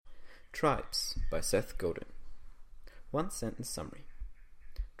Tribes by Seth Godin. One sentence summary.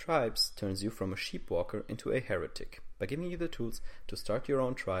 Tribes turns you from a sheepwalker into a heretic by giving you the tools to start your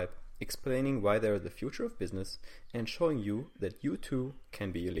own tribe, explaining why they are the future of business, and showing you that you too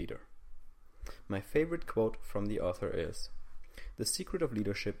can be a leader. My favorite quote from the author is, "The secret of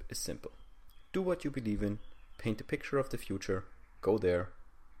leadership is simple. Do what you believe in, paint a picture of the future, go there,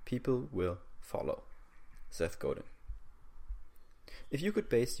 people will follow." Seth Godin. If you could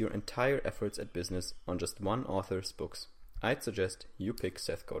base your entire efforts at business on just one author's books, I'd suggest you pick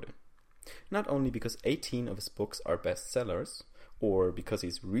Seth Godin. Not only because 18 of his books are bestsellers, or because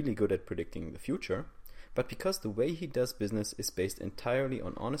he's really good at predicting the future, but because the way he does business is based entirely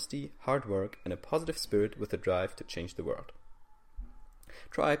on honesty, hard work, and a positive spirit with a drive to change the world.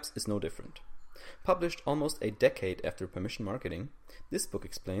 Tribes is no different. Published almost a decade after Permission Marketing, this book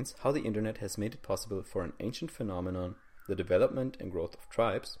explains how the internet has made it possible for an ancient phenomenon, the development and growth of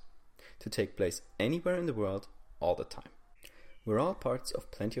tribes, to take place anywhere in the world, all the time. We're all parts of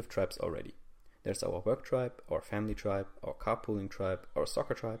plenty of tribes already. There's our work tribe, our family tribe, our carpooling tribe, our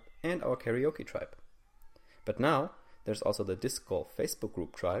soccer tribe, and our karaoke tribe. But now, there's also the disc golf Facebook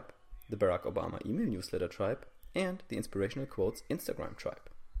group tribe, the Barack Obama email newsletter tribe, and the Inspirational Quotes Instagram tribe.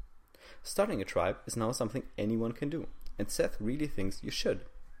 Starting a tribe is now something anyone can do, and Seth really thinks you should.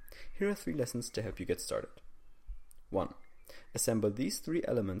 Here are 3 lessons to help you get started. 1. Assemble these 3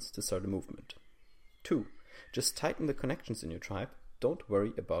 elements to start a movement. 2. Just tighten the connections in your tribe, don't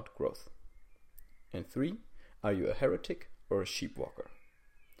worry about growth. And 3. Are you a heretic or a sheepwalker?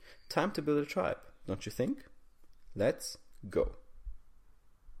 Time to build a tribe, don't you think? Let's go.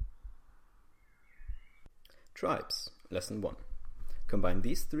 Tribes, Lesson 1. Combine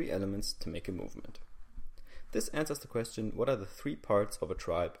these 3 elements to make a movement. This answers the question, what are the 3 parts of a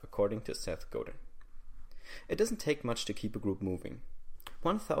tribe according to Seth Godin? It doesn't take much to keep a group moving.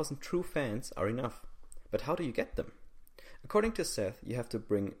 1,000 true fans are enough. But how do you get them? According to Seth, you have to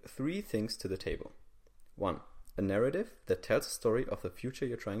bring 3 things to the table. 1. A narrative that tells a story of the future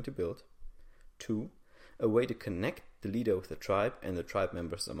you're trying to build. 2. A way to connect the leader with the tribe and the tribe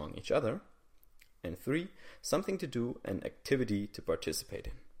members among each other. And 3. Something to do, an activity to participate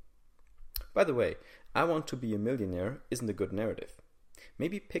in. By the way, "I want to be a millionaire" isn't a good narrative.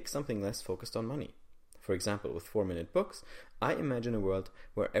 Maybe pick something less focused on money. For example, with 4-minute books, I imagine a world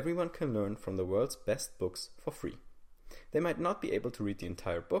where everyone can learn from the world's best books for free. They might not be able to read the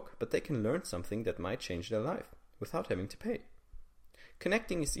entire book, but they can learn something that might change their life without having to pay.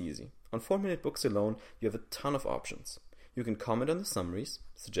 Connecting is easy. On 4-minute books alone, you have a ton of options. You can comment on the summaries,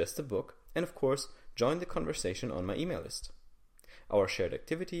 suggest a book, and of course, join the conversation on my email list. Our shared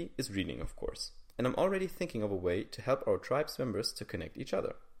activity is reading, of course, and I'm already thinking of a way to help our tribe's members to connect each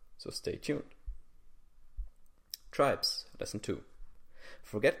other, so stay tuned. Tribes, Lesson 2.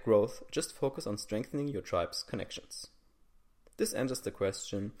 Forget growth, just focus on strengthening your tribe's connections. This answers the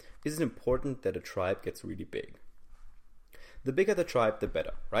question, is it important that a tribe gets really big? The bigger the tribe, the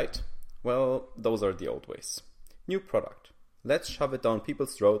better, right? Well, those are the old ways. New product. Let's shove it down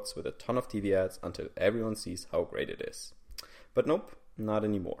people's throats with a ton of TV ads until everyone sees how great it is. But nope, not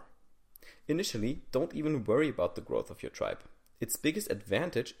anymore. Initially, don't even worry about the growth of your tribe. Its biggest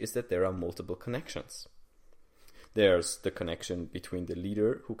advantage is that there are multiple connections. There's the connection between the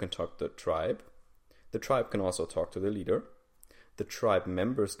leader who can talk to the tribe can also talk to the leader, the tribe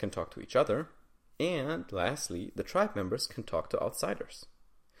members can talk to each other, and lastly, the tribe members can talk to outsiders.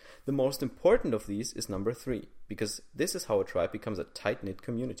 The most important of these is number 3, because this is how a tribe becomes a tight-knit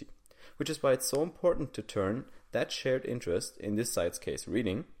community, which is why it's so important to turn that shared interest, in this site's case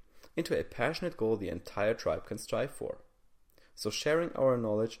reading, into a passionate goal the entire tribe can strive for. So sharing our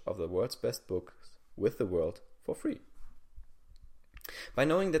knowledge of the world's best books with the world for free. By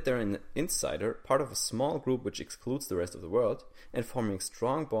knowing that they're an insider, part of a small group which excludes the rest of the world, and forming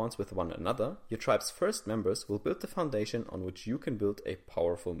strong bonds with one another, your tribe's first members will build the foundation on which you can build a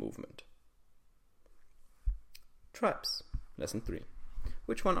powerful movement. Tribes, Lesson 3.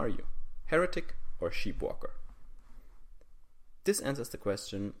 Which one are you? Heretic or sheepwalker? This answers the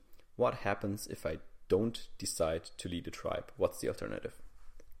question, what happens if I don't decide to lead a tribe? What's the alternative?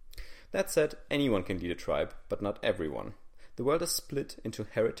 That said, anyone can lead a tribe, but not everyone. The world is split into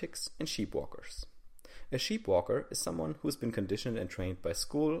heretics and sheepwalkers. A sheepwalker is someone who's been conditioned and trained by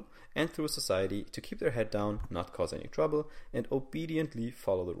school and through society to keep their head down, not cause any trouble, and obediently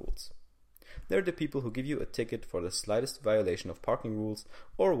follow the rules. They're the people who give you a ticket for the slightest violation of parking rules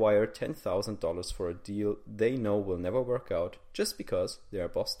or wire $10,000 for a deal they know will never work out just because their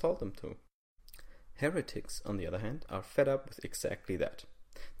boss told them to. Heretics, on the other hand, are fed up with exactly that.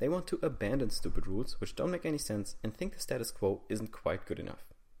 They want to abandon stupid rules which don't make any sense and think the status quo isn't quite good enough.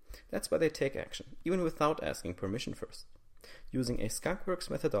 That's why they take action, even without asking permission first. Using a Skunkworks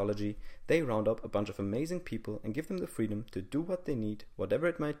methodology, they round up a bunch of amazing people and give them the freedom to do what they need, whatever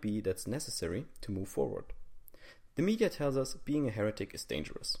it might be that's necessary to move forward. The media tells us being a heretic is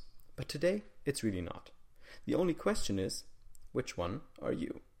dangerous, but today it's really not. The only question is, which one are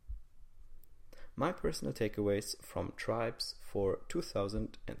you? My personal takeaways from Tribes for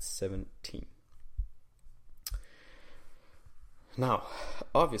 2017. Now,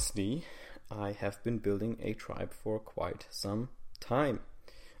 obviously, I have been building a tribe for quite some time.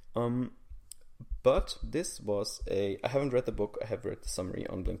 But this was I haven't read the book, I have read the summary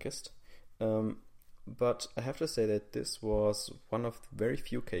on Blinkist. But I have to say that this was one of the very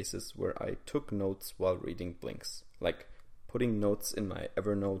few cases where I took notes while reading Blinks. Like putting notes in my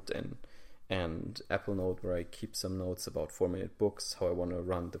Evernote and Apple Note, where I keep some notes about 4-minute books, how I want to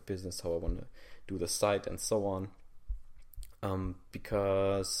run the business, how I want to do the site, and so on.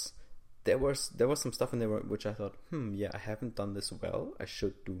 Because there was some stuff in there which I thought, yeah, I haven't done this well. I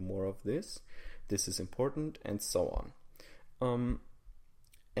should do more of this. This is important, and so on.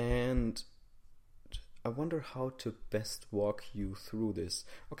 And I wonder how to best walk you through this.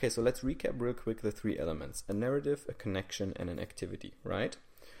 Okay, so let's recap real quick the 3 elements: a narrative, a connection, and an activity, right?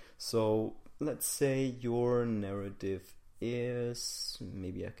 So let's say your narrative is,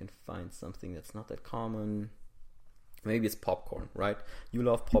 maybe I can find something that's not that common. Maybe it's popcorn, right? You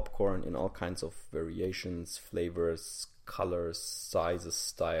love popcorn in all kinds of variations, flavors, colors, sizes,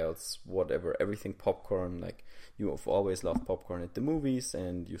 styles, whatever, everything popcorn. Like, you have always loved popcorn at the movies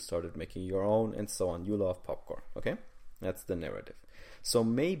and you started making your own and so on. You love popcorn, okay? That's the narrative. So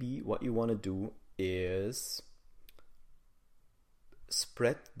maybe what you want to do is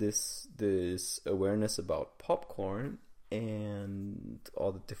spread this awareness about popcorn and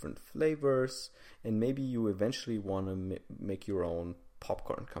all the different flavors, and maybe you eventually want to make your own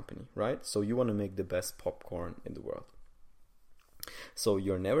popcorn company, right? So you want to make the best popcorn in the world. So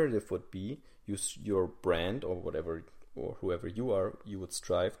your narrative would be your brand or whatever, or whoever you are, you would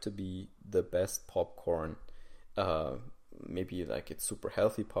strive to be the best popcorn. Maybe like it's super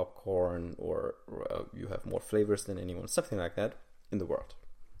healthy popcorn, or you have more flavors than anyone, something like that in the world.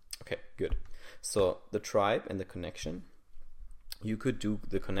 Okay, good. So the tribe and the connection. You could do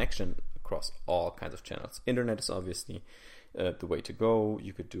the connection across all kinds of channels. Internet is obviously the way to go.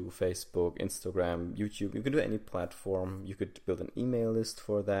 You could do Facebook, Instagram, YouTube. You could do any platform. You could build an email list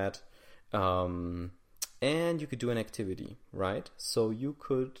for that. And you could do an activity, right? So you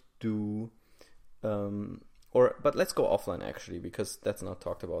could do... but let's go offline actually, because that's not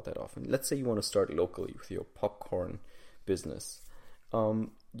talked about that often. Let's say you want to start locally with your popcorn business.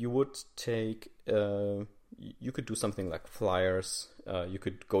 You would take... you could do something like flyers. You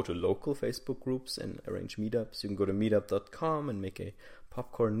could go to local Facebook groups and arrange meetups. You can go to meetup.com and make a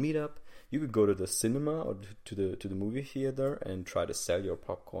popcorn meetup. You could go to the cinema or to the movie theater and try to sell your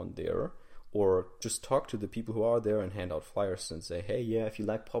popcorn there, or just talk to the people who are there and hand out flyers and say, hey, yeah, if you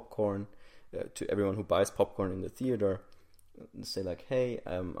like popcorn, to everyone who buys popcorn in the theater, say like, hey,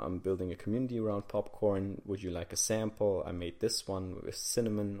 I'm building a community around popcorn. Would you like a sample? I made this one with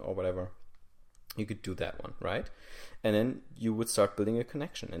cinnamon or whatever. You could do that one, right? And then you would start building a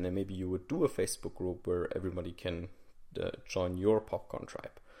connection. And then maybe you would do a Facebook group where everybody can join your popcorn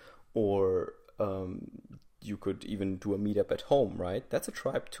tribe. Or you could even do a meetup at home, right? That's a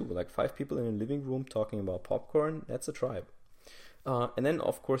tribe too. Like 5 people in a living room talking about popcorn, that's a tribe. And then,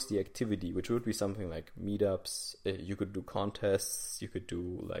 of course, the activity, which would be something like meetups. You could do contests. You could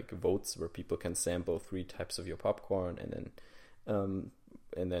do like votes where people can sample 3 types of your popcorn and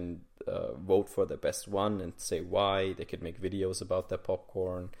then vote for the best one and say why. They could make videos about their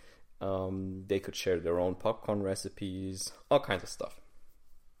popcorn. They could share their own popcorn recipes, all kinds of stuff,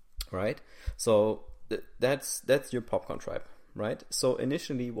 right? So that's your popcorn tribe, right? So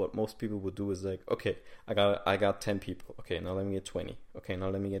initially what most people would do is like, okay, I got 10 people. Okay, now let me get 20. Okay, now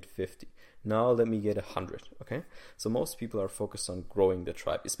let me get 50. Now let me get 100. Okay, so most people are focused on growing the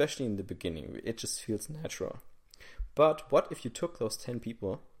tribe, especially in the beginning. It just feels natural. But what if you took those 10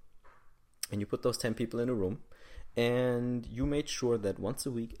 people and you put those 10 people in a room and you made sure that once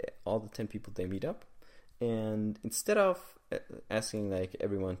a week all the 10 people, they meet up, and instead of asking like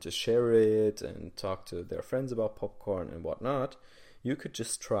everyone to share it and talk to their friends about popcorn and whatnot, you could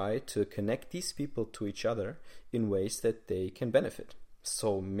just try to connect these people to each other in ways that they can benefit.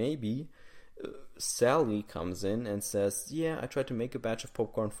 So maybe Sally comes in and says, yeah, I tried to make a batch of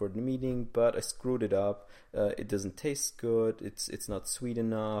popcorn for the meeting, but I screwed it up. It doesn't taste good. It's not sweet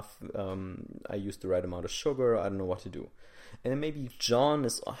enough. I used the right amount of sugar. I don't know what to do. And then maybe John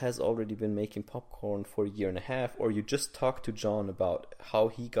has already been making popcorn for a year and a half, or you just talk to John about how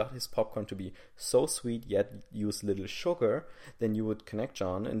he got his popcorn to be so sweet yet use little sugar. Then you would connect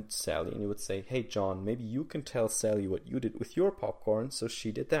John and Sally, and you would say, hey John, maybe you can tell Sally what you did with your popcorn, so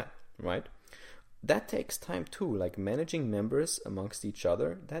she did that, right? That takes time too, like managing members amongst each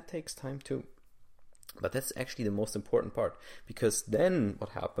other, that takes time too. But that's actually the most important part, because then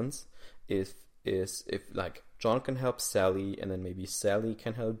what happens is if like John can help Sally, and then maybe Sally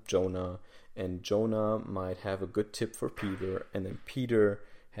can help Jonah, and Jonah might have a good tip for Peter, and then Peter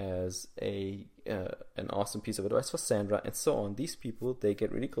has an awesome piece of advice for Sandra, and so on. These people, they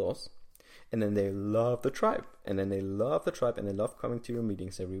get really close, and then they love the tribe, and then they love coming to your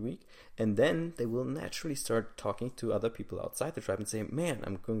meetings every week, and then they will naturally start talking to other people outside the tribe and say, man,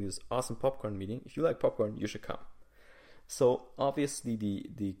 I'm going to this awesome popcorn meeting. If you like popcorn, you should come. So obviously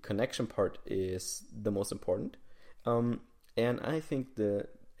the connection part is the most important. And I think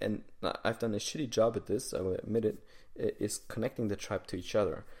and I've done a shitty job at this, I will admit it, is connecting the tribe to each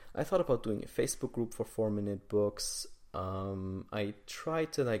other. I thought about doing a Facebook group for 4-minute books. I try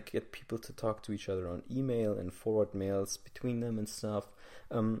to like get people to talk to each other on email and forward mails between them and stuff.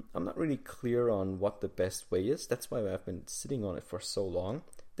 I'm not really clear on what the best way is. That's why I've been sitting on it for so long.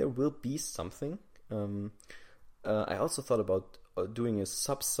 There will be something. I also thought about doing a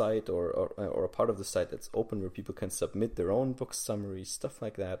sub-site or a part of the site that's open where people can submit their own book summaries, stuff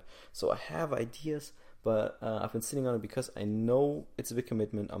like that. So I have ideas, but I've been sitting on it because I know it's a big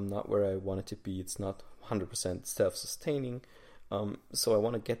commitment. I'm not where I want it to be. It's not 100% self-sustaining. So I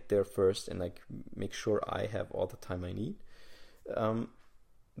want to get there first and like make sure I have all the time I need.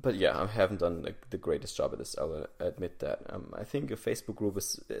 But yeah, I haven't done like the greatest job at this, I'll admit that. I think a Facebook group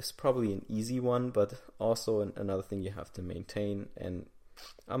is probably an easy one, but also another thing you have to maintain, and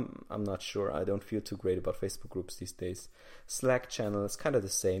I'm not sure. I don't feel too great about Facebook groups these days. Slack channel is kind of the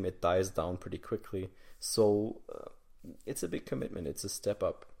same. It dies down pretty quickly. So it's a big commitment. It's a step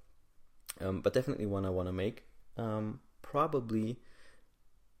up. But definitely one I want to make. Probably,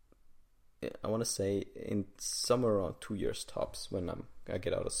 I want to say in somewhere around 2 years tops when I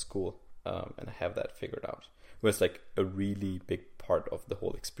get out of school and I have that figured out. Where it's like a really big part of the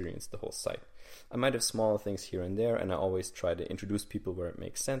whole experience, the whole site. I might have smaller things here and there, and I always try to introduce people where it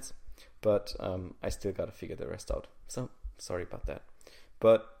makes sense, but I still got to figure the rest out. So sorry about that.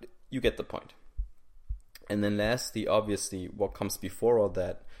 But you get the point. And then lastly, obviously, what comes before all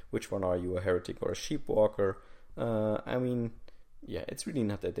that? Which one are you, a heretic or a sheepwalker? I mean, yeah, it's really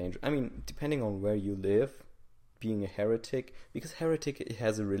not that dangerous. I mean, depending on where you live, being a heretic, because heretic, it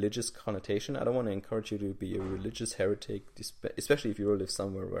has a religious connotation. I don't want to encourage you to be a religious heretic, especially if you live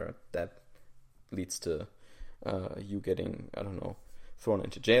somewhere where that leads to you getting, I don't know, thrown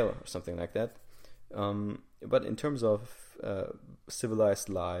into jail or something like that. But in terms of civilized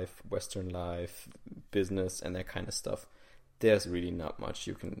life, Western life, business, and that kind of stuff, there's really not much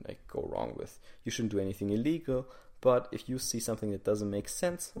you can like go wrong with. You shouldn't do anything illegal, but if you see something that doesn't make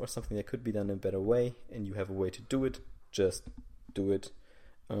sense or something that could be done in a better way and you have a way to do it, just do it.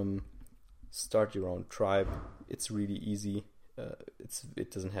 Start your own tribe. It's really easy. It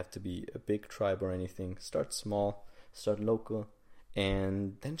doesn't have to be a big tribe or anything. Start small, start local,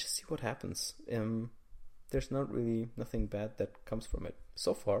 and then just see what happens. There's nothing bad that comes from it.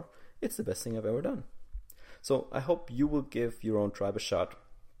 So far, it's the best thing I've ever done. So I hope you will give your own tribe a shot,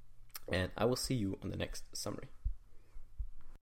 and I will see you on the next summary.